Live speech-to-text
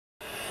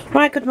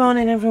Right, good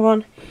morning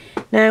everyone.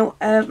 Now,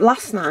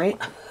 last night,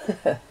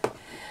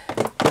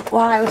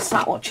 while I was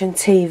sat watching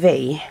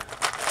TV,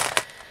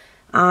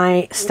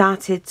 I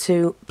started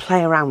to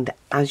play around,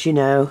 as you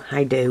know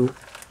I do.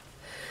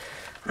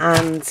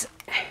 And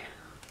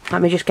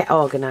let me just get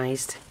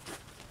organised,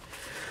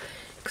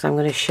 because I'm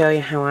going to show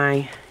you how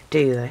I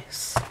do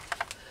this.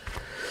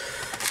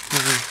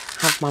 I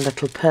have my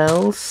little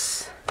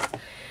pearls,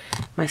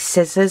 my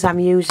scissors. I'm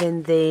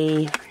using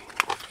the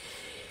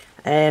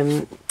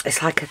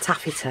it's like a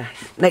taffeta.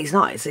 No, it's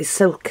not, it's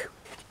silk.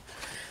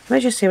 Let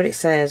me just see what it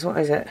says. What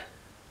is it?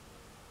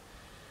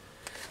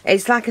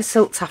 It's like a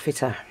silk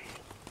taffeta,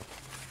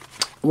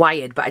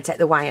 wired, but I take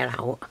the wire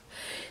out,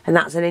 and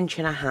that's 1.5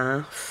 inches.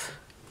 And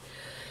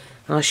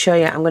I'll show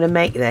you. I'm going to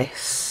make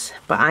this,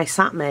 but I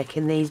sat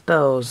making these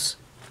bows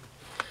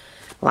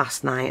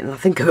last night, and I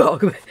think I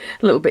got a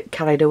little bit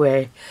carried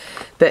away.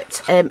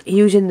 But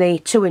using the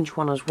 2-inch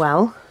one as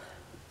well,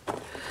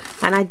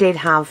 and I did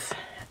have,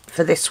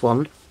 for this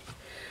one,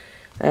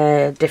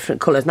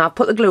 different colours. Now I've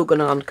put the glue gun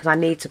on because I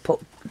need to put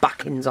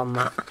backings on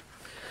that.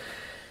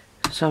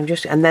 So I'm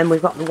just, and then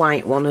we've got the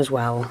white one as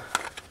well.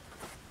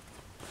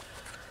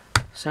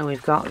 So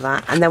we've got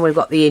that, and then we've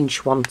got the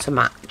inch one to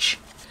match.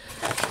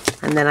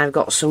 And then I've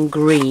got some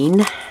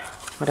green.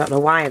 I don't know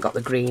why I got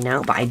the green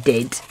out, but I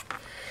did.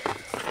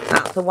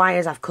 That's the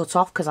wires I've cut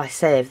off because I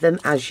saved them,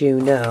 as you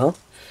know.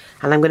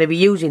 And I'm going to be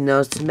using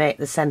those to make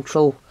the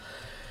central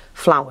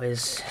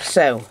flowers.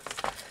 So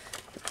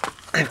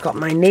I've got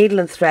my needle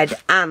and thread,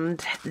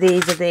 and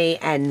these are the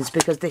ends,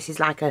 because this is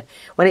like a,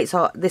 when it's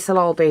all, this will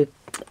all be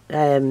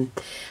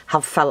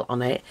have felt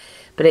on it,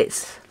 but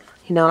it's,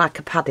 you know, like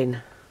a padding,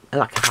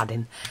 like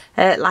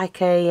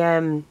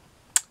a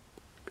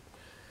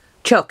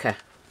choker.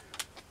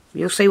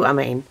 You'll see what I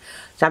mean.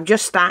 So I'm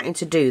just starting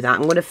to do that.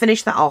 I'm going to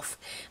finish that off,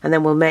 and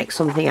then we'll make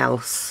something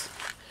else,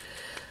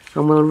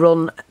 and we'll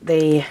run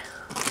the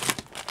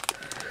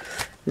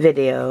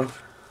video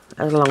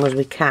as long as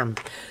we can.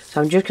 So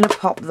I'm just going to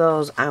pop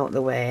those out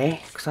the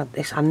way,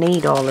 because I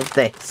need all of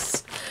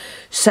this.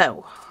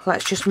 So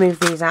let's just move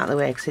these out the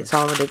way, because it's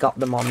already got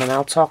them on, and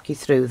I'll talk you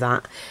through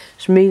that.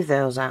 Just move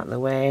those out the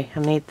way.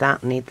 I need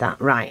that,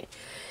 right.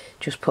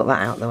 Just put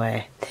that out the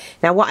way.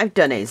 Now what I've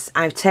done is,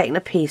 I've taken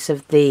a piece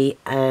of the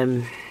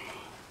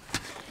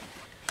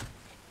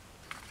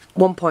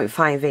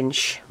 1.5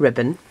 inch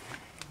ribbon,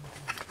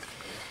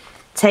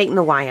 taken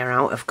the wire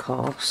out, of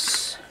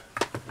course,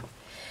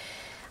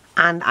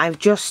 and I've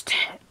just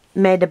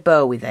made a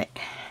bow with it.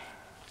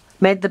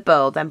 Made the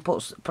bow, then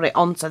put it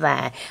onto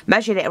there,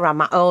 measured it around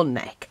my own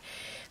neck,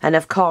 and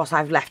of course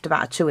I've left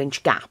about a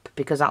 2-inch gap,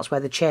 because that's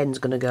where the chain's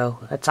going to go,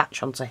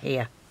 attach onto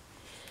here.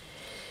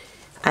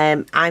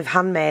 I've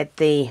handmade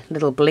the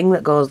little bling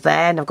that goes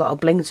there, and I've got a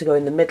bling to go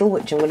in the middle,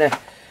 which I'm going to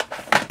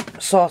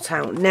sort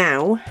out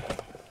now.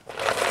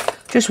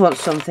 Just want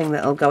something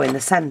that'll go in the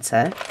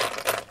centre.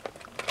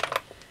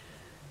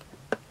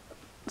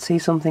 See,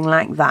 something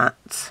like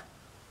that.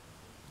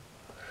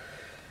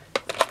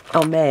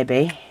 Or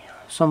maybe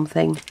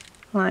something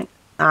like,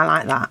 I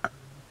like that.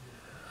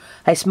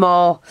 It's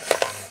more,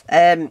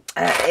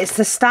 it's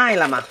the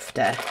style I'm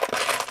after.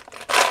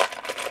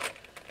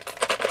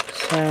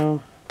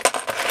 So,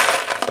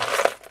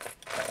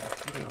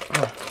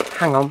 oh,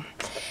 hang on.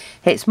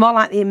 It's more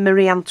like the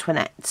Marie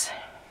Antoinette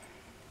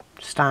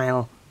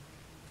style.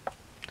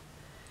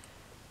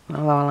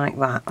 Oh, I like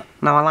that.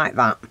 No, I like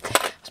that.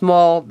 It's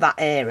more that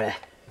era.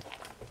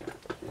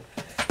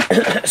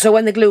 So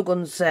when the glue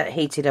gun's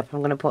heated up, I'm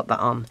going to put that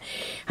on.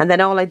 And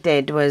then all I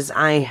did was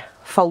I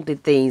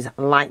folded these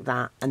like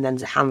that, and then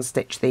hand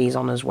stitched these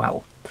on as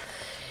well.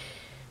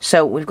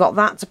 So we've got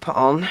that to put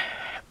on.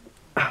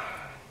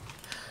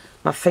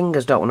 My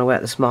fingers don't want to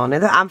work this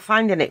morning. I'm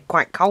finding it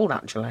quite cold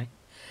actually.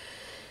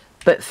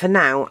 But for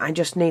now, I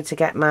just need to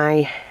get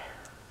my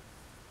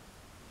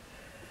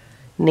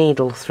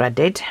needle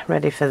threaded,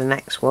 ready for the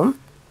next one.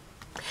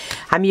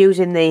 I'm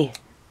using the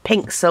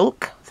pink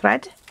silk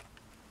thread,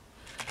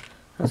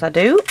 as I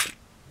do,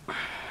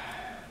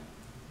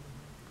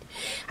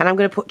 and I'm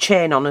going to put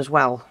chain on as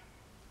well.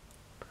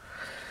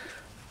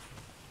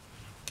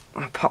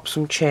 I'll pop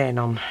some chain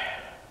on.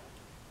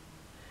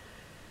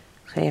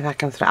 See if I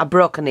can thread. I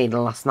broke a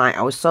needle last night.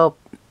 I was so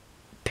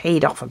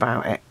peed off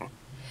about it.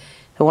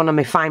 They're one of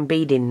my fine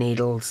beading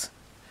needles.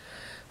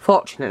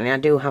 Fortunately, I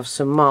do have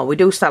some more. We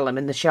do sell them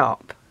in the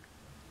shop.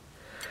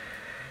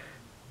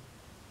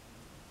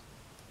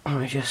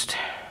 I just,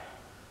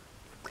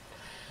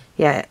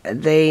 yeah,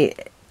 they're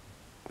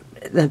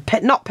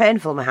not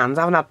painful, my hands.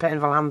 I haven't had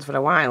painful hands for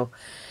a while,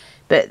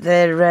 but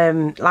they're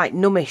like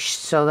numbish,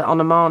 so that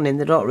on a morning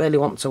they don't really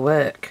want to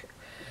work,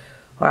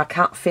 or I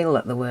can't feel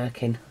that they're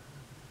working.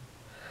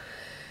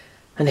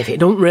 And if it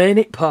don't rain,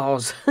 it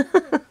pours.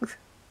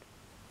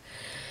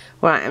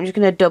 Right, I'm just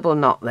going to double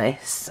knot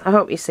this. I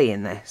hope you're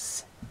seeing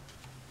this.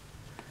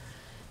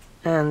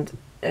 And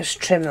just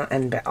trim that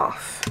end bit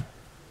off.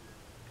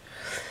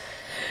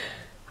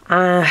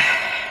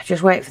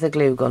 Just wait for the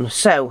glue gun.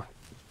 So,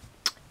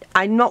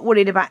 I'm not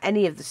worried about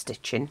any of the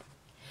stitching,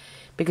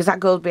 because that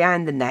goes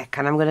behind the neck,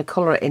 and I'm going to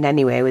colour it in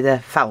anyway with a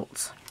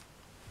felt.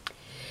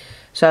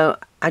 So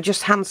I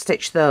just hand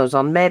stitched those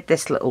on, made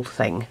this little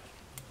thing.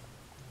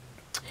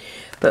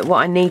 But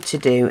what I need to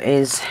do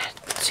is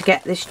to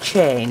get this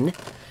chain.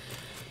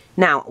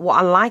 Now, what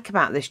I like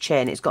about this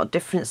chain, it's got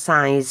different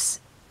size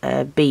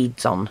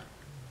beads on.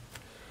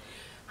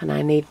 And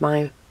I need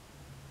my...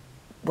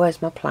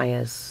 Where's my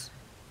pliers?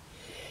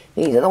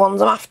 These are the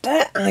ones I'm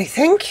after, I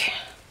think.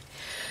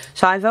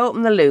 So I've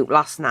opened the loop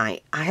last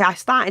night. I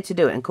started to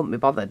do it and couldn't be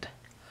bothered.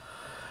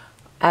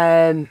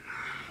 I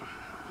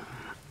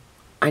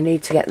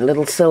need to get the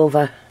little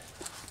silver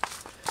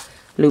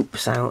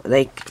loops out.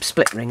 They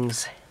split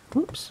rings.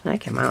 Oops, they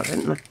came out,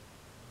 didn't they?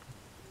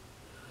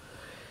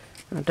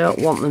 I don't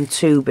want them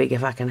too big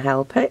if I can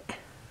help it.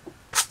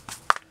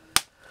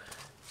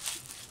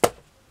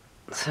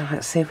 So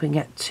let's see if we can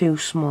get 2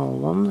 small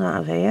ones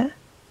out of here.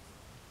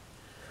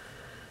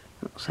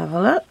 Let's have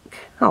a look.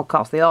 Oh, of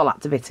course, they all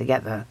had to be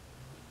together.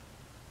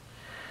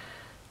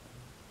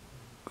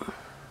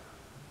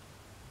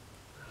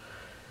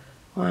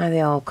 Why are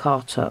they all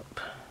caught up?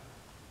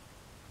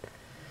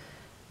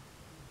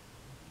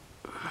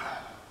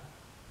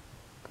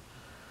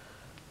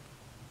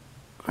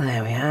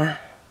 There we are.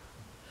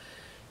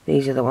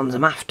 These are the ones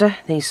I'm after,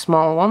 these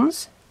small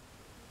ones.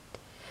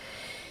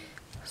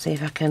 See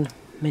if I can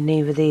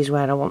manoeuvre these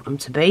where I want them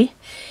to be.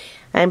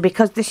 And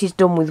because this is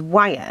done with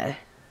wire,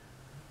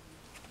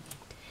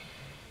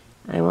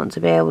 I want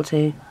to be able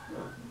to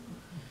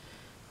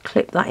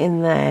clip that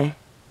in there.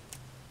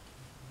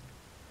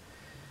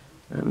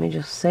 Let me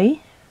just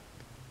see.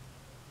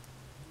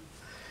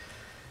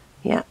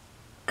 Yeah,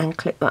 and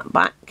clip that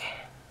back.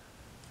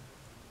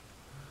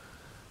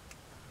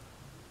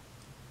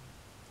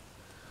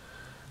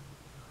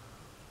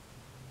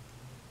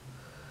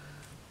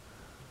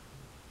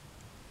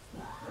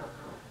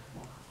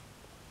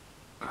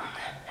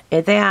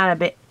 They are a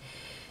bit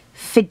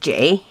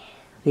fidgety,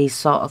 these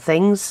sort of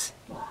things,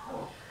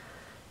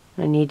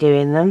 when you're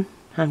doing them.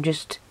 I'm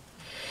just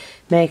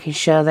making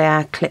sure they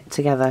are clipped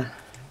together.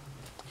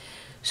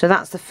 So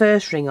that's the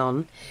first ring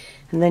on,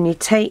 and then you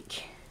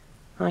take,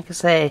 like I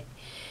say,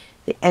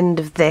 the end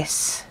of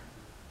this,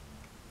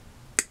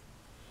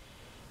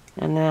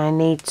 and then I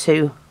need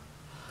to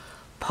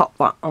pop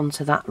that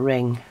onto that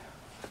ring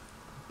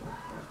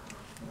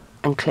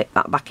and clip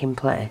that back in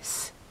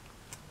place.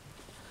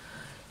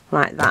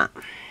 Like that.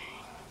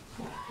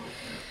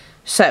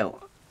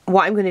 So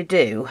what I'm going to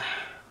do,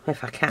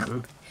 if I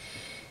can,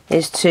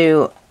 is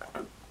to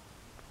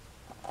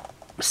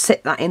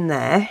sit that in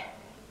there,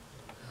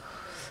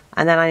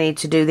 and then I need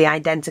to do the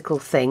identical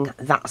thing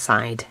that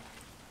side.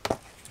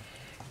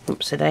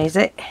 Oopsie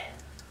daisy.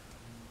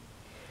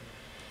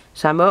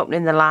 So I'm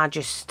opening the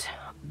largest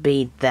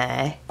bead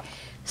there,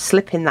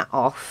 slipping that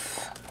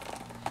off,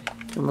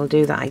 and we'll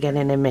do that again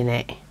in a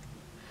minute.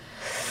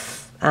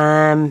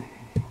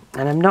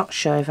 And I'm not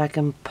sure if I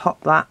can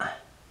pop that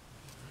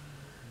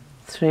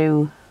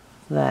through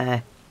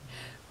there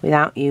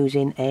without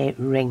using a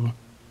ring.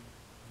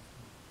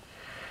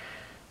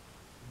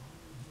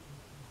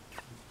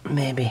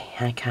 Maybe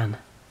I can.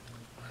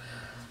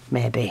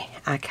 Maybe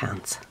I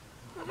can't.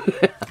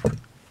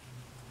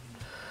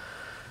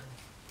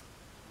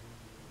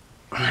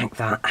 Like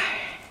that.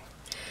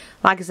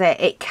 Like I say,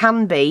 it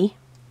can be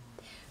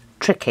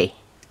tricky.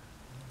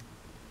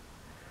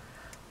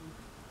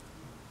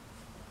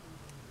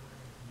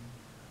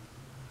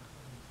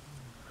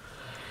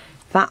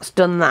 That's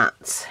done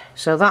that.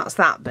 So that's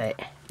that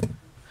bit.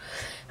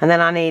 And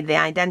then I need the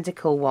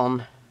identical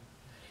one.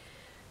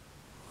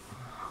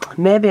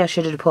 Maybe I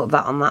should have put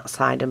that on that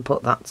side and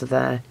put that to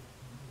there.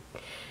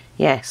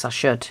 Yes, I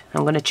should.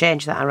 I'm going to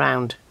change that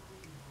around,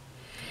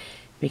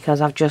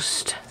 because I've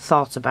just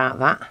thought about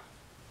that.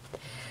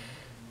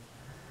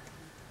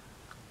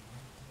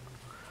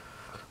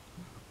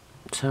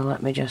 So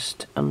let me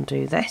just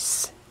undo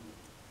this.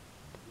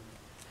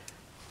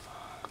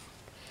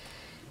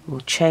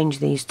 We'll change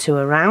these two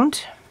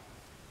around.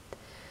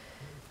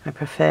 I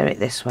prefer it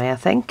this way, I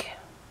think.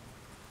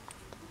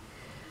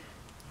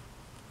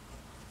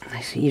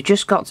 So you've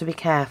just got to be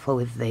careful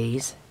with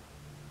these.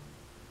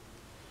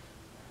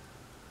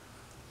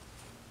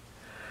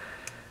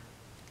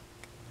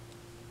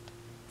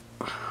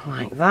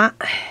 Like that.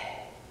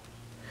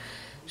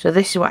 So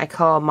this is what I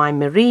call my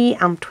Marie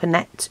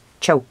Antoinette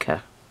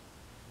choker.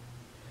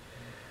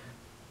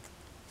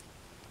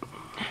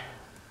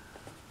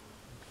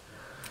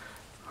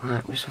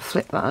 Right, just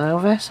flip that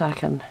over so I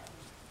can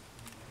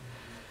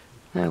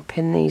now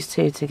pin these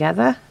two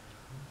together.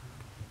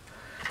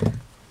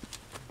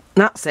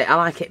 That's it, I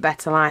like it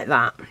better like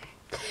that.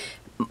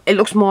 It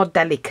looks more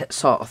delicate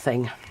sort of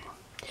thing.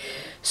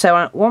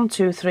 So 1,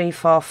 2, 3,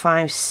 4,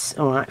 5,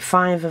 alright,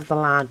 5 of the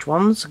large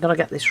ones. I've got to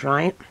get this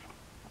right.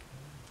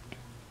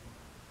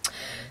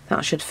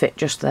 That should fit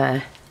just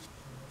there.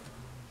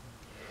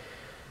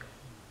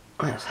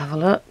 Let's have a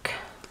look.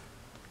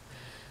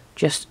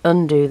 Just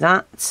undo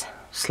that.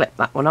 Slip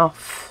that one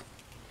off,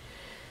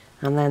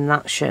 and then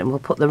that should, and we'll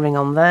put the ring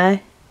on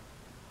there.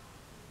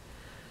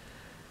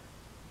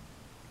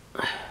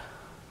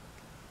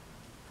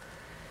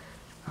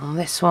 on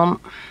this one.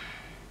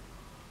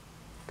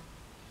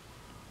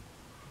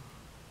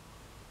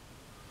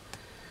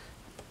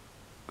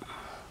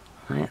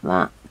 Like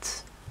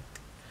that.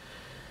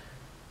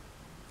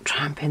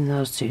 Try and pin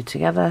those two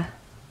together.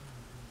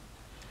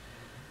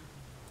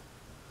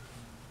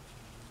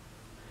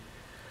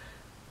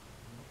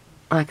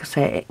 Like I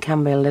say, it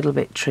can be a little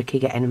bit tricky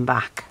getting them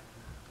back.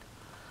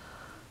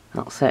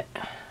 That's it.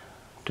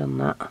 Done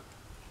that.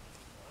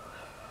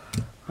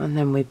 And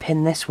then we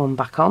pin this one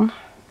back on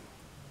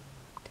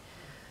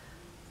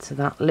to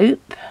that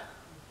loop.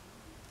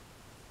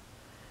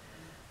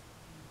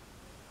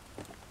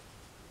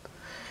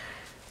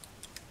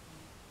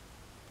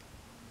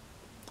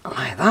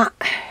 Like that.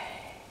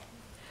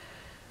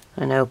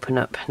 And open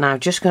up. Now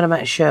just going to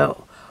make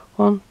sure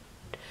 1,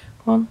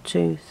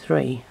 2,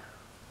 3.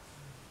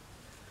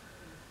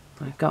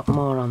 I've got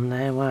more on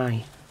there.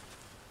 Why?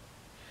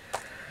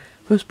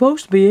 We're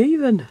supposed to be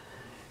even.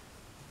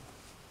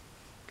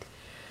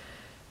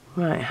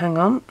 Right, hang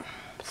on.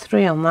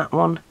 3 on that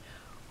one.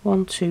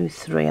 1, 2,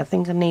 3. I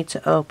think I need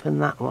to open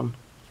that one.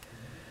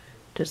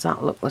 Does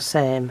that look the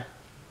same?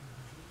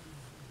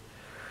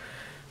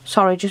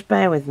 Sorry, just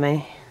bear with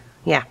me.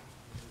 Yeah.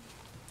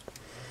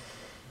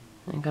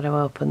 I've got to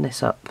open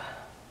this up.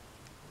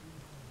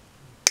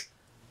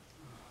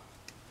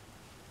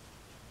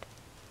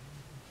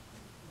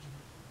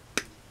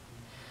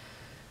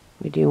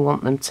 We do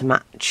want them to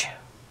match.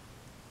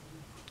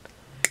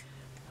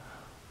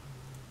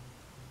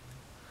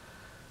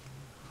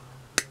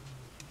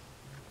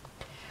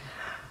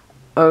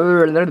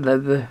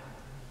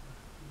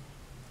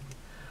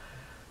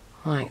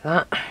 Like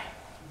that.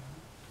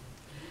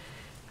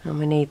 And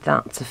we need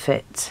that to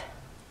fit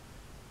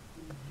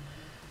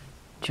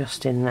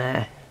just in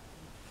there.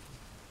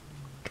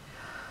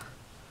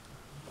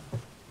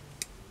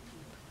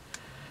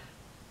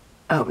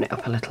 Open it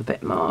up a little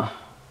bit more.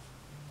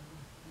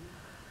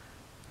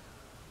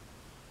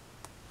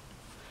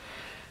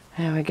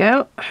 There we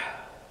go.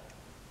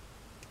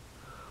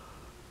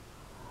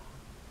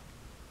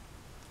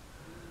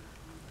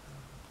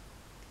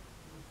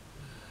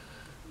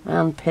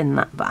 And pin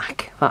that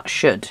back. That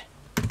should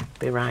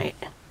be right.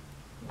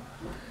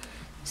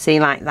 See,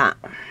 like that.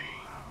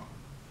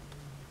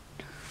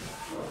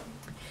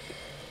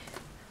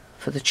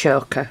 For the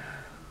choker.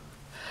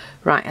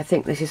 Right, I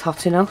think this is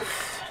hot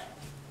enough.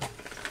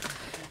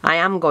 I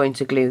am going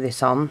to glue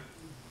this on.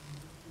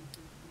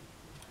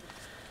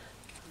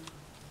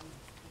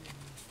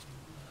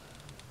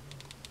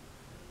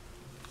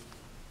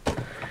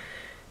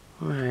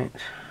 Right,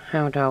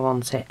 how do I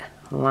want it?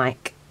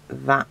 Like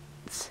that.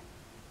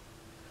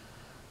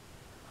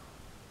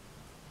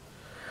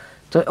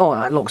 So, oh,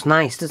 that looks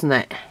nice, doesn't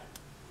it?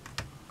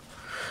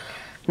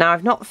 Now,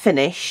 I've not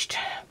finished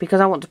because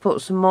I want to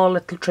put some more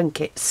little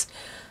trinkets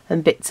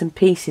and bits and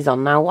pieces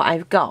on. Now, what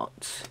I've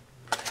got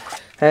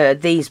are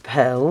these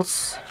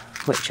pearls,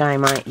 which I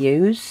might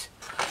use,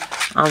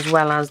 as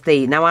well as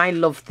these. Now, I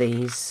love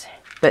these,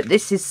 but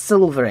this is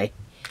silvery,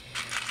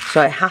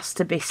 so it has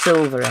to be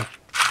silvery.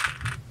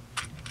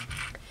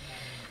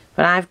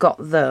 But I've got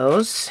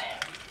those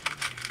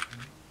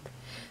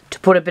to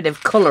put a bit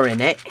of colour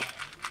in it.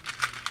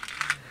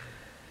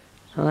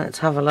 So let's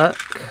have a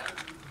look.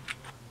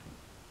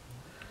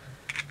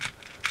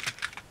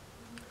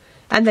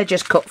 And they're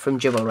just cut from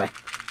jewellery.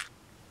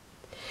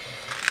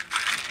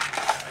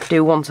 I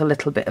do want a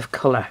little bit of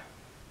colour.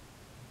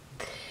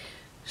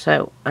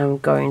 So I'm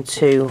going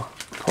to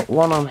put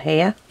one on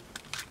here.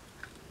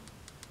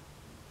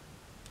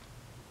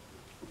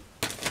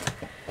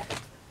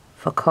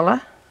 For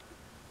colour.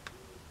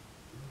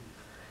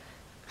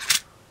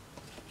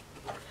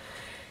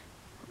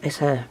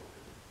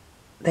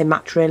 They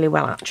match really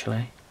well,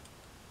 actually.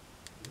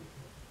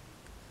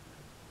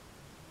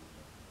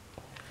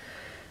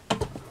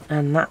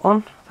 And that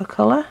one for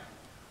colour.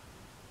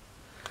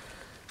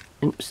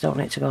 Oops, don't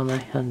want it to go on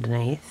there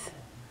underneath.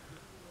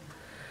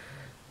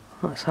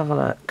 Let's have a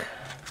look.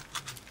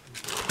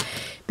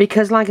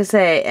 Because, like I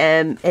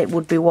say, it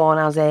would be worn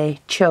as a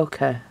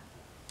choker.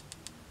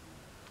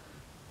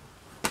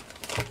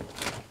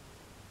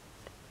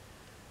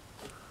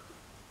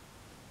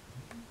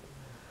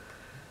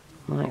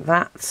 Like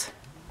that.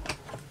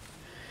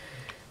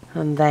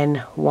 And then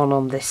one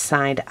on this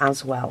side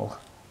as well.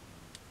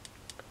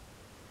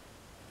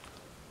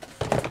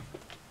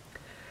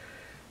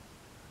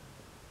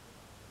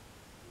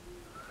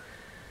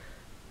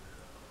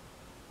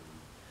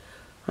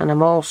 And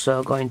I'm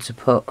also going to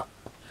put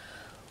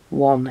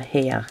one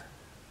here,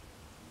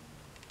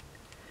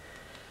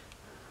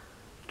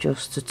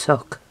 just to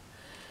tuck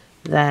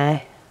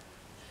there,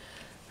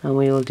 and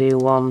we will do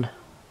one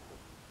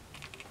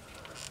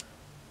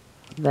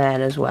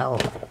there as well,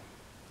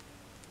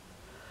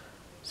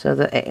 so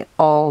that it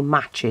all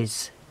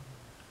matches.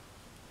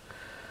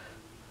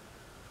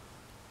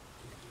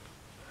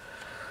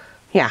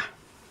 Yeah,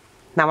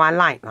 now I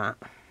like that,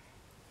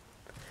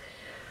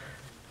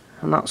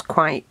 and that's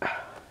quite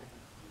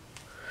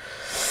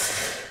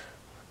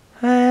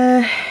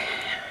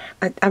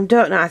I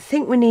don't know, I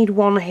think we need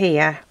one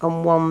here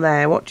and one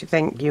there. What do you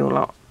think, you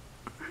lot?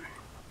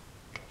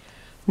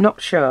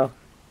 Not sure.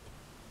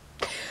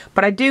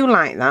 But I do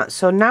like that.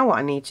 So now what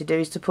I need to do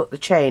is to put the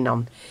chain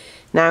on.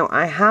 Now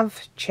I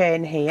have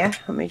chain here.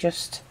 Let me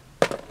just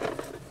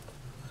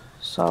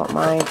sort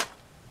my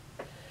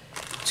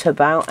tub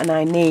out, and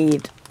I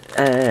need,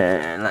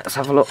 let's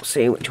have a look,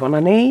 see which one I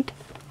need.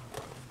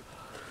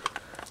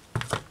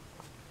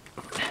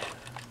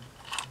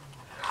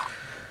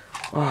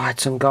 Oh, I had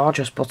some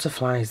gorgeous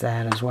butterflies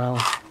there as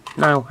well.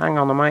 No, hang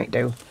on, I might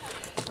do.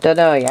 Don't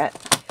know yet.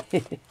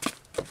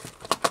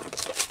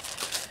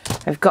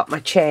 I've got my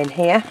chain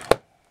here.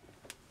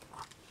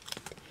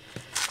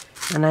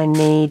 And I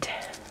need,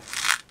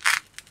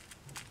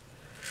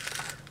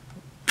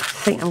 I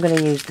think I'm going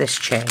to use this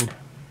chain.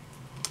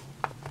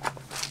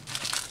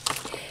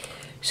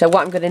 So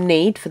what I'm going to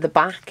need for the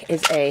back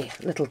is a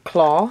little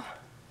claw.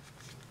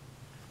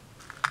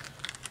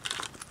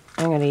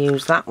 I'm going to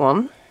use that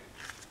one.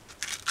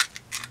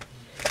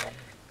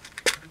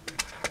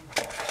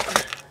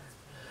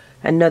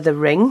 Another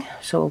ring,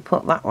 so we'll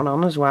put that one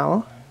on as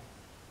well.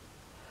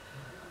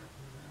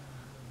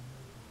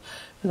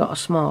 We've got a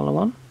smaller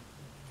one.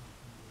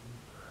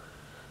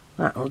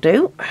 That'll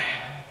do.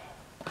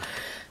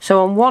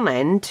 So on one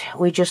end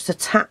we just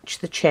attach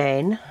the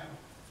chain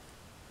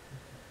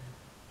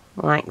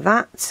like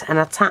that, and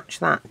attach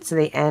that to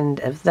the end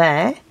of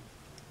there.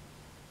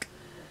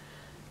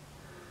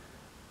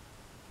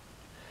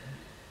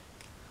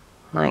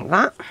 Like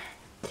that.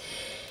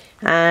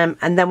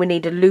 And then we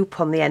need a loop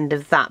on the end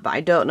of that, but I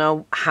don't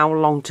know how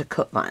long to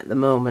cut that at the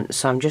moment,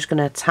 so I'm just going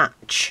to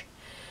attach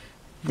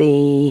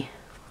the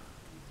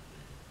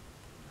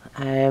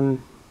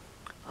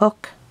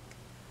hook,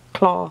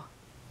 claw,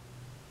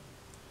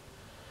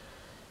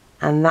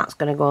 and that's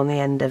going to go on the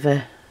end of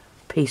a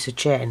piece of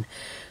chain.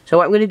 So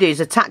what I'm going to do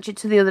is attach it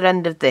to the other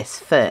end of this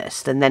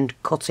first, and then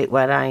cut it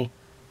where I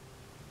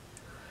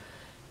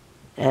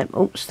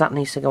oops, that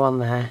needs to go on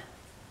there.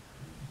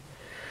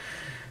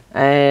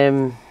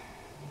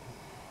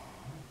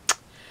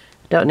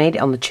 Don't need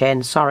it on the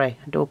chain, sorry,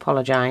 I do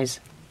apologise.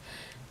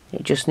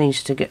 It just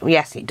needs to get,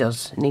 yes it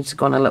does, it needs to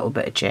go on a little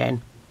bit of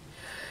chain.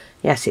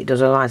 Yes it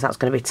does, otherwise that's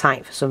going to be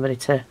tight for somebody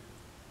to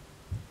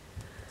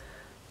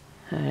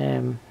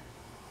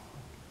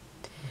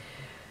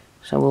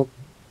so we'll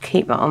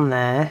keep that on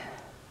there.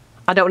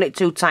 I don't want it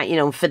too tight, you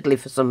know, and fiddly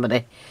for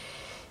somebody.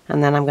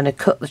 And then I'm going to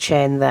cut the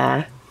chain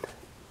there.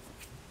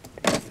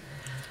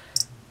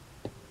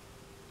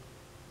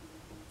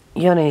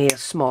 You only need a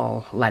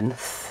small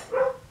length.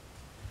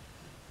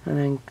 And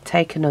then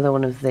take another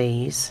one of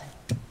these.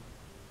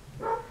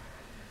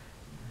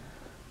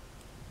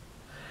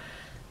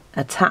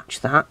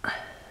 Attach that.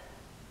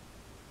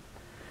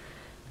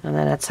 And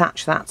then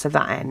attach that to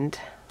that end.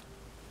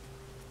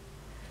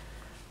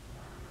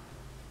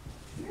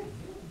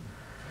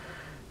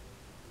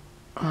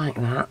 Like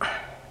that.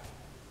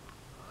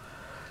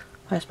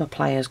 Where's my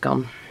pliers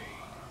gone?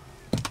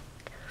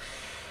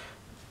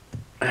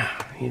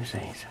 Use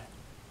these.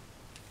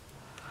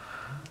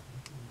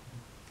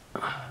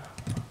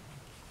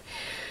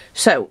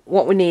 So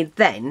what we need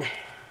then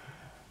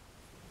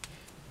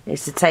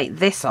is to take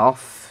this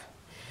off,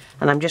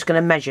 and I'm just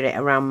going to measure it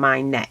around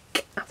my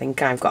neck. I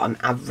think I've got an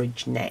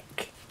average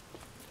neck.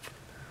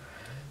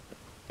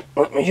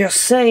 Let me just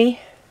see.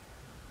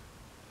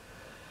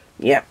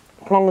 Yep,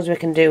 as long as we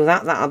can do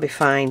that, that'll be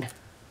fine.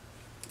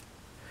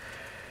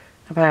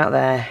 About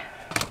there.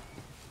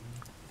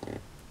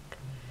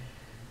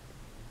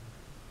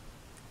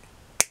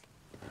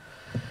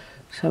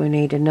 So we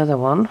need another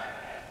one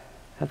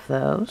of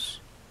those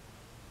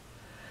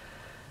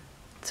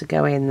to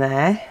go in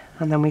there,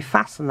 and then we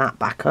fasten that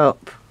back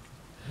up,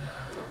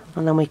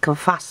 and then we can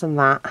fasten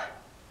that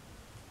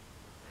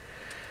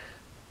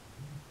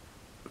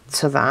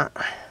to that,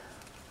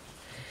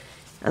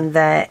 and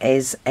there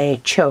is a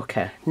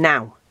choker.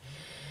 Now,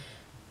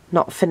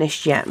 not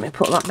finished yet. Let me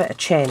put that bit of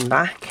chain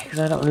back because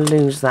I don't want to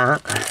lose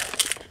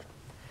that.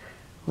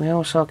 We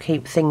also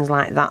keep things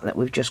like that that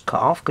we've just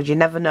cut off, because you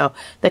never know.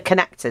 The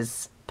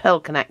connectors,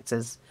 pearl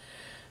connectors,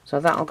 so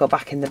that'll go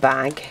back in the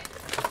bag.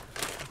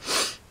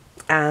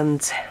 And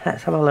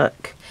let's have a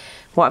look.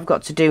 What I've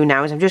got to do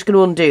now is I'm just going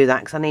to undo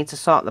that because I need to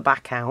sort the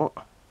back out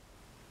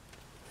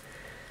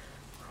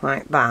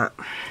like that.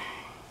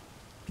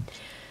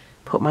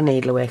 Put my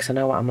needle away because I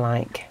know what I'm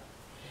like.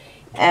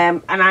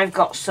 And I've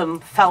got some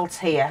felt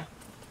here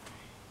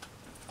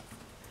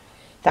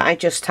that I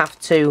just have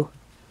to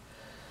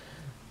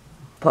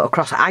put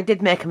across. I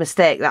did make a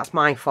mistake, that's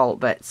my fault,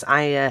 but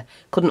I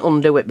couldn't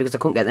undo it because I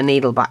couldn't get the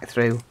needle back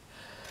through.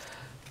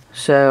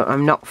 So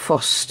I'm not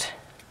fussed.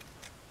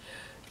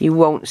 You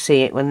won't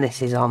see it when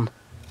this is on.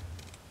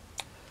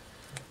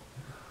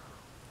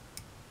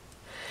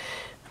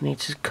 I need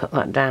to cut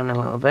that down a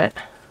little bit.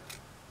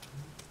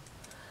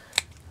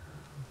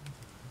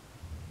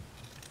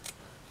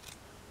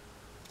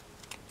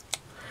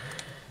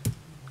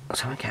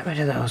 So I get rid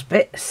of those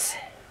bits.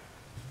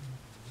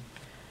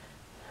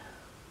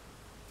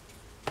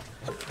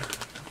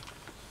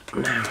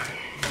 Now,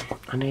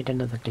 I need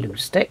another glue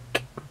stick.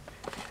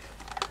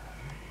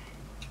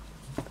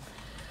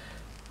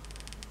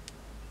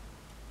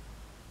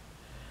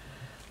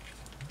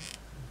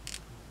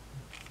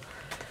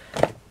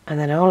 And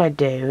then all I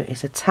do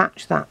is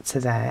attach that to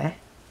there,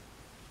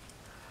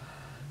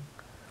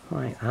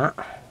 like that.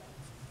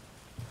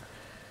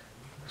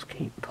 Just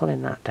keep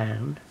pulling that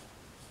down.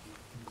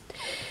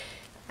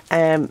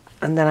 And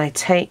then I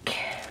take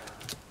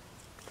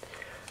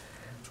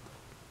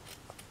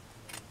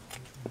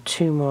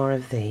 2 more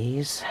of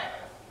these.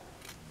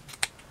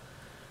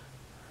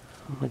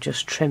 We'll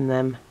just trim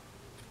them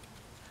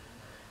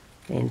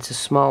into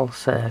small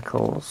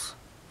circles.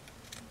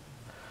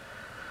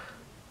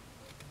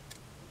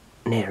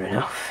 Near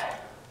enough.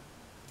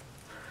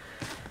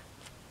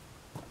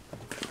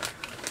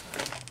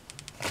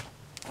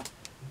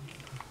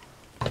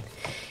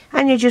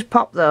 And you just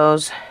pop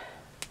those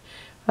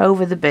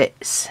over the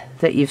bits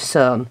that you've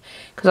sewn,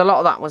 because a lot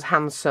of that was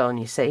hand sewn,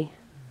 you see.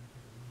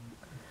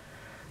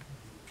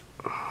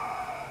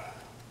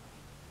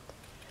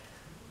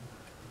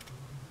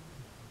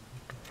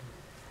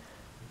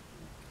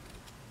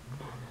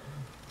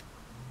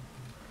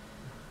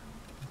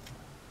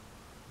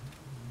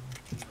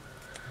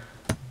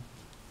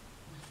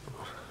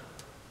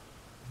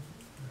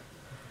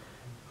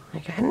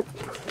 Again,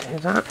 do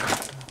that.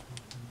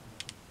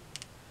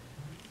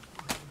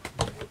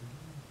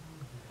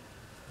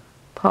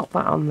 Pop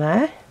that on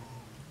there.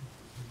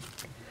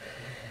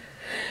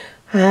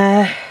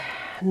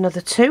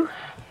 Another 2.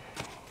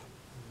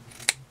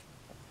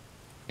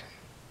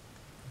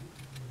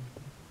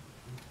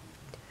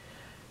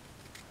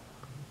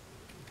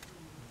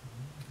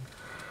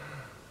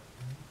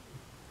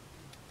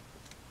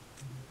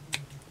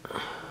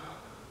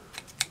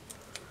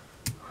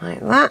 Like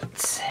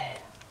that.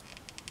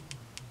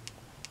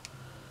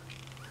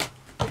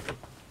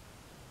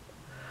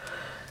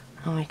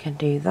 And we can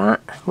do that,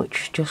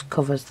 which just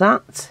covers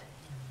that.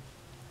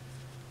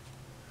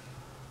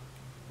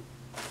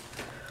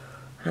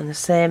 And the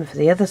same for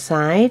the other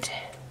side.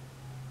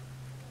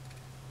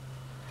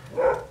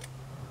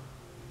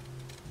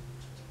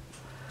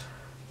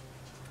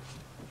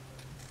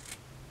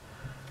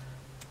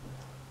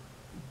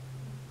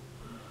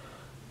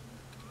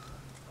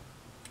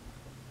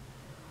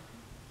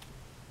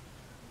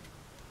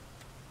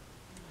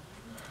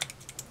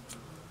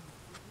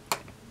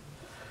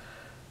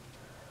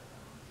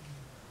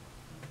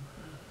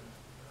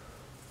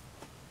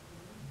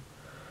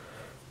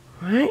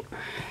 Right.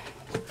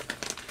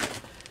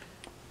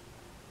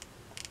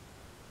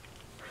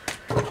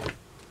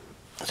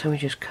 So we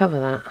just cover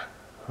that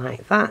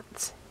like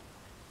that.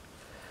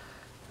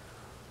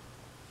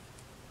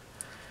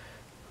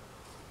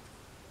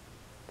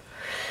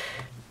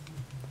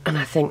 And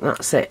I think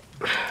that's it.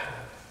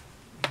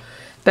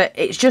 But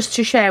it's just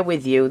to share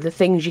with you the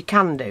things you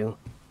can do.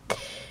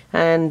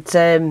 And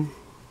I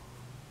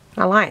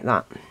like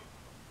that.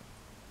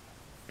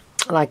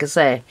 Like I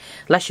say,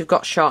 unless you've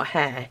got short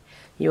hair,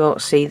 you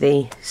won't see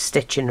the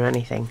stitching or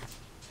anything.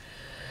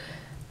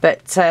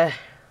 But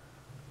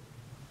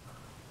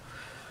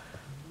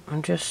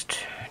I'm just,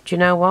 do you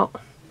know what?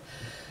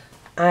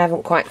 I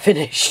haven't quite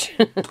finished.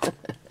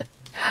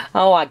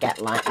 Oh, I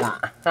get like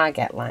that. I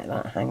get like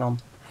that. Hang on.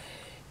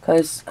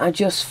 Because I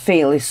just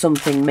feel there's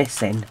something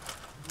missing.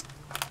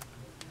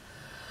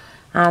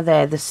 Are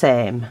they the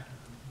same?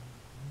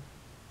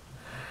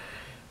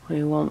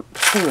 We want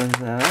 2 of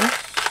those.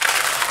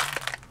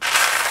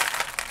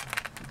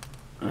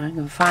 I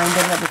can find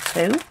another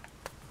 2.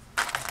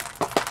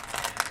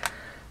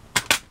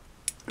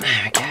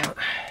 There we go.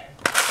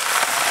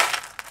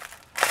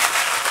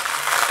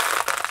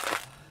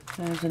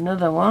 There's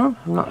another one.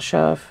 I'm not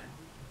sure if...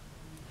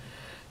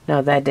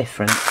 No, they're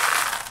different.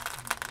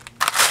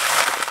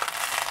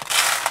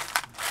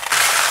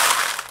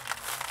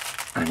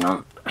 Hang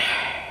on.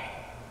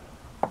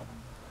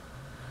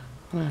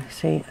 Let's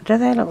see. Do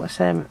they look the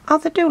same? Oh,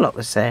 they do look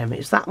the same.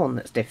 It's that one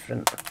that's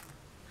different.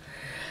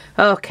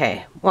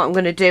 Okay, what I'm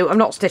going to do, I'm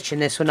not stitching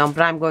this one on,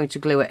 but I'm going to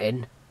glue it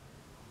in,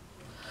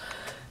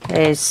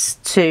 is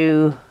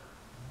to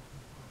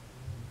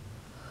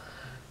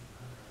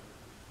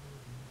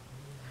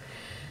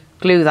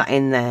glue that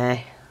in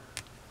there.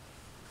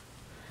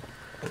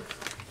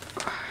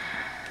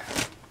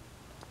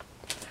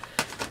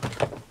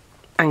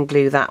 And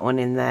glue that one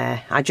in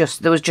there.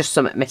 There was just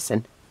something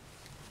missing.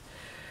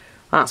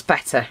 That's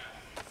better.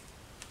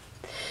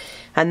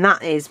 And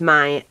that is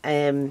my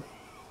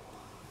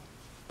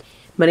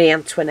Marie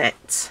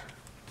Antoinette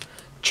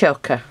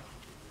choker.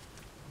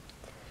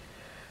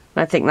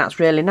 I think that's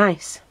really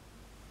nice.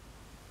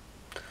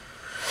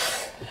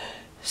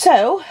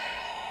 So,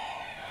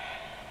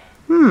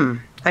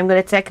 I'm going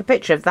to take a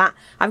picture of that.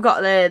 I've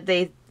got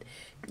the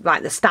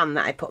stand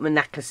that I put my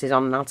necklaces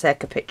on, and I'll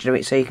take a picture of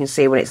it so you can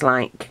see what it's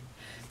like.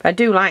 But I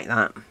do like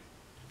that.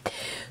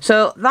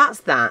 So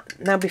that's that.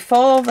 Now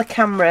before the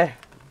camera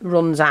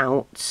runs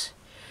out,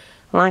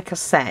 like I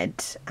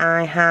said,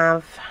 I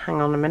have,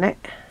 hang on a minute.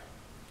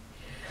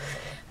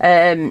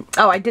 Oh,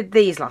 I did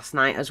these last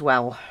night as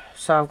well.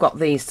 So I've got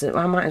these,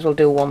 I might as well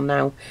do one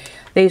now.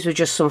 These were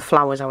just some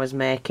flowers I was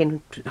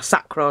making. I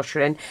sat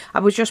crocheting. I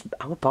was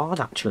bored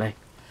actually.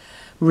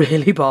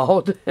 Really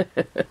bored.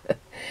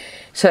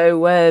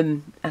 So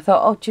I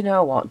thought, oh, do you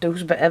know what? Do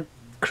a bit of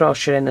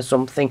crocheting or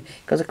something,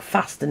 because they're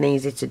fast and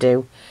easy to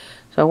do.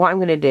 So what I'm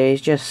going to do is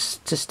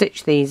just to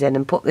stitch these in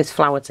and put this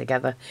flower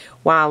together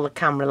while the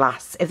camera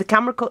lasts. If the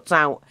camera cuts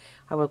out,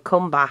 I will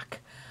come back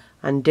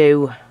and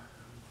do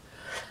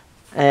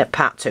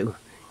part 2.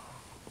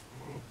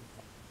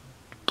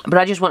 But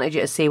I just wanted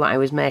you to see what I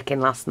was making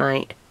last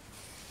night.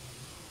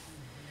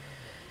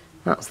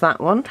 That's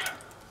that one.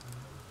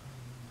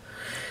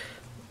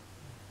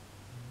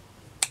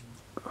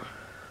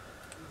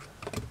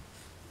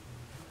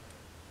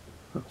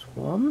 That's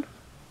one.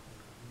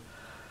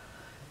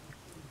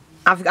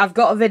 I've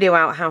got a video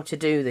out how to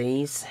do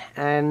these,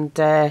 and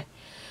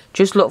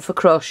just look for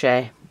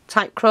crochet.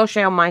 Type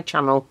crochet on my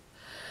channel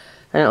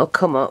and it'll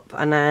come up,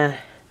 and I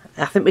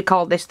think we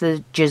call this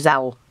the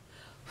Giselle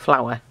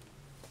flower.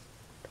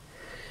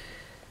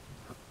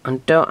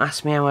 And don't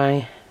ask me how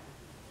I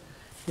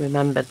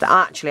remembered that.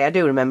 Actually, I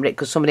do remember it,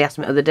 because somebody asked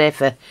me the other day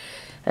for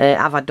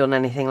have I done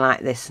anything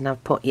like this, and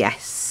I've put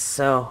yes,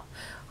 so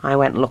I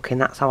went looking.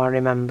 That's how I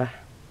remember.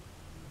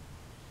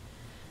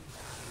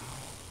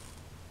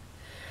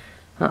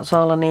 That's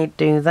all I need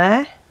to do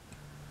there.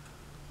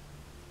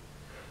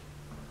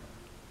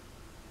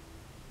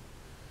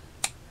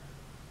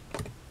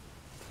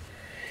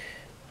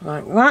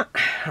 Like that.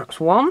 That's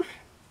one.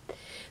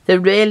 They're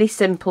really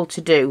simple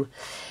to do.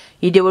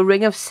 You do a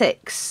ring of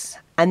 6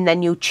 and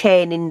then you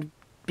chain in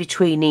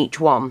between each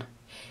one,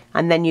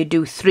 and then you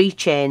do 3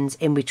 chains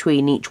in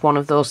between each one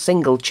of those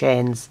single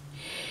chains,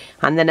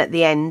 and then at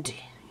the end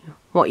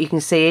what you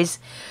can see is,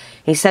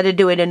 instead of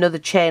doing another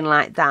chain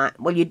like that,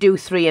 well, you do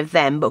 3 of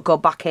them but go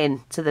back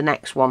in to the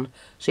next one,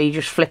 so you're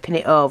just flipping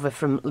it over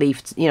from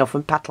leaf to, you know,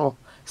 from petal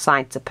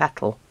side to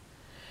petal.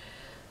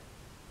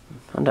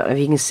 I don't know if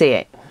you can see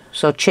it.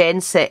 So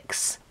chain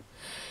 6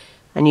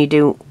 and you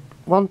do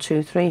 1,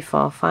 2, 3,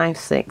 4, 5,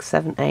 6,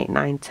 7, 8,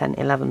 9, 10,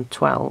 11,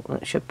 12.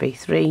 That should be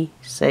 3,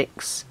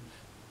 6,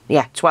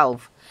 yeah,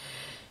 12.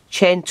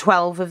 Chain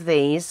 12 of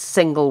these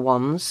single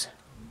ones,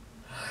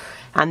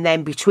 and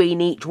then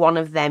between each one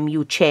of them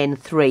you chain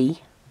 3,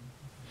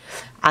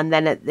 and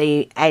then at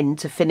the end,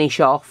 to finish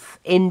off,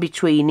 in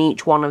between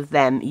each one of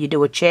them you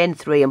do a chain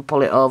 3 and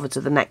pull it over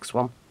to the next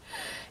one.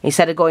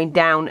 Instead of going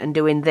down and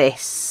doing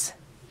this,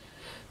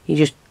 you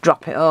just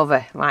drop it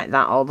over like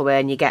that all the way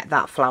and you get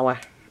that flower,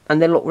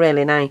 and they look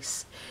really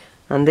nice.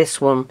 And this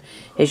one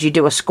is, you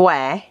do a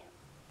square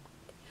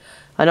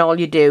and all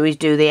you do is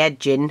do the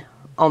edging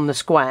on the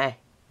square.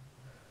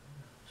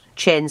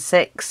 Chain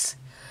 6,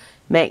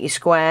 make your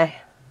square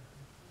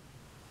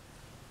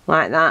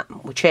like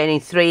that. We're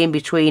chaining 3 in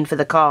between for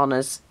the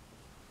corners.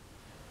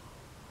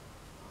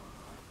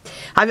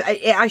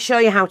 I show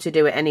you how to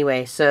do it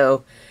anyway,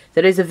 so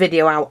there is a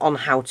video out on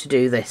how to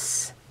do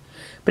this,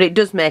 but it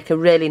does make a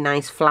really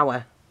nice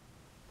flower.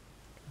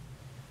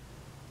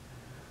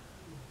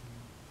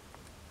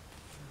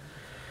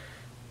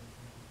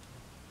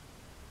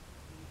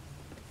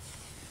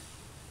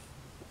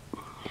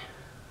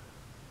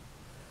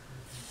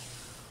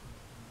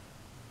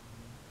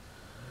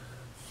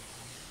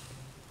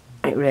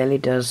 It really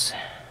does.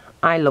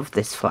 I love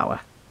this flower.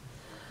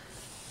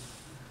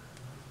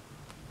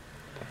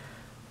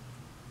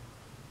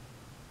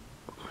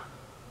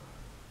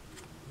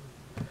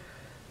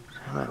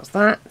 So that's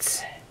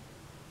that.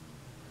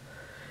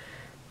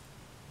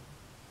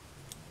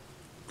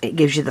 It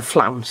gives you the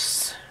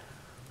flounce.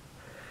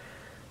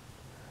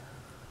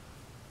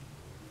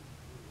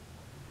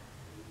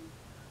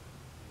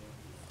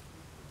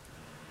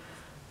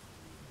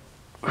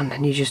 And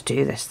then you just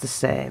do this the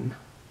same.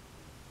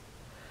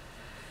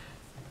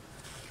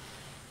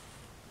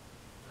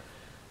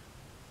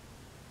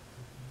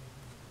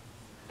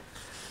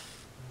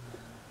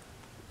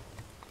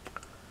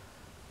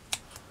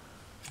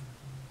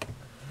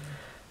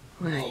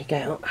 There you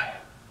go.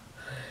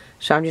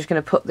 So I'm just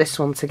going to put this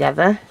one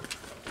together.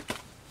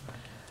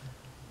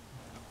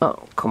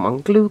 Oh, come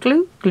on, glue,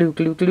 glue, glue,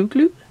 glue, glue,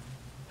 glue.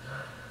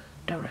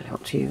 Don't really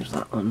want to use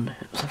that one.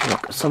 Let's have a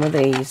look at some of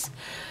these.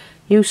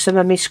 Use some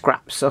of my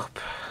scraps up.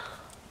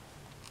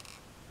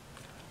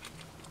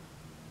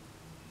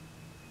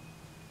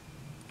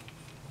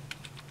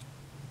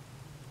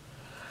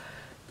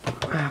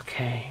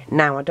 Okay,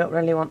 now I don't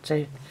really want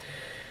to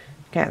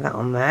get that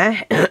on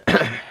there.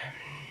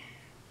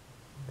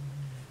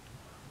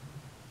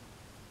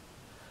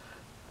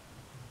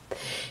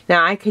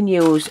 Now I can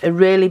use a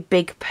really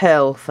big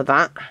pearl for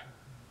that,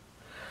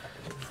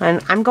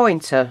 and I'm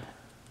going to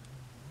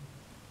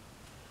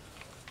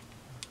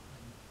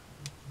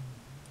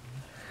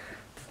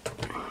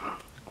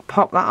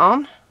pop that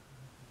on,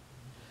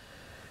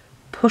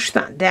 push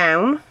that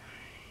down,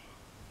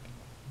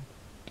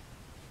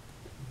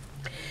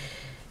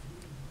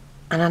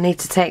 and I need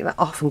to take that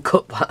off and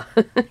cut that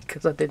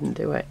because I didn't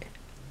do it.